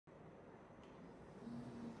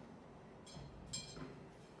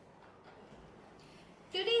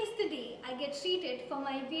get treated for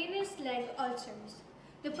my venous leg ulcers.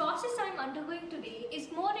 The process I'm undergoing today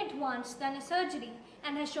is more advanced than a surgery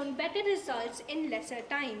and has shown better results in lesser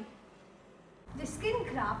time. The skin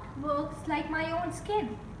graft works like my own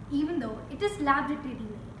skin, even though it is laboratory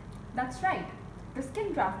made. That's right. The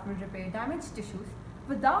skin graft will repair damaged tissues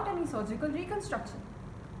without any surgical reconstruction.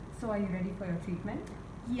 So are you ready for your treatment?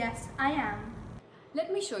 Yes, I am.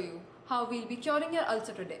 Let me show you how we'll be curing your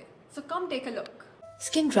ulcer today. So come take a look.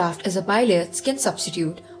 Skin graft is a bilayered skin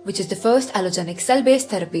substitute, which is the first allogenic cell-based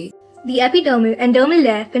therapy. The epidermal and dermal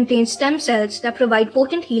layer contains stem cells that provide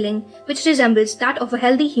potent healing, which resembles that of a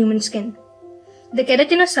healthy human skin. The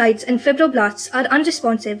keratinocytes and fibroblasts are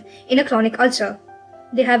unresponsive in a chronic ulcer.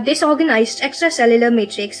 They have disorganized extracellular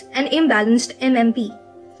matrix and imbalanced MMP.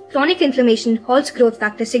 Chronic inflammation halts growth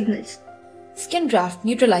factor signals. Skin graft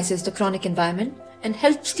neutralizes the chronic environment and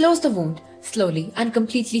helps close the wound slowly and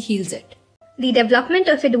completely heals it. The development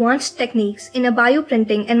of advanced techniques in a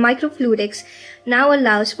bioprinting and microfluidics now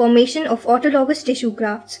allows formation of autologous tissue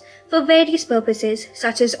grafts for various purposes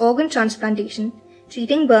such as organ transplantation,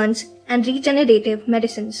 treating burns, and regenerative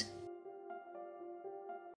medicines.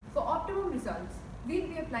 For optimum results, we'll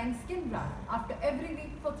be applying skin graft after every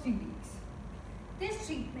week for 3 weeks. This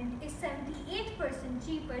treatment is 78%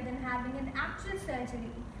 cheaper than having an actual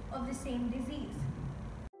surgery of the same disease.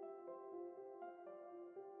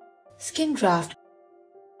 Skin graft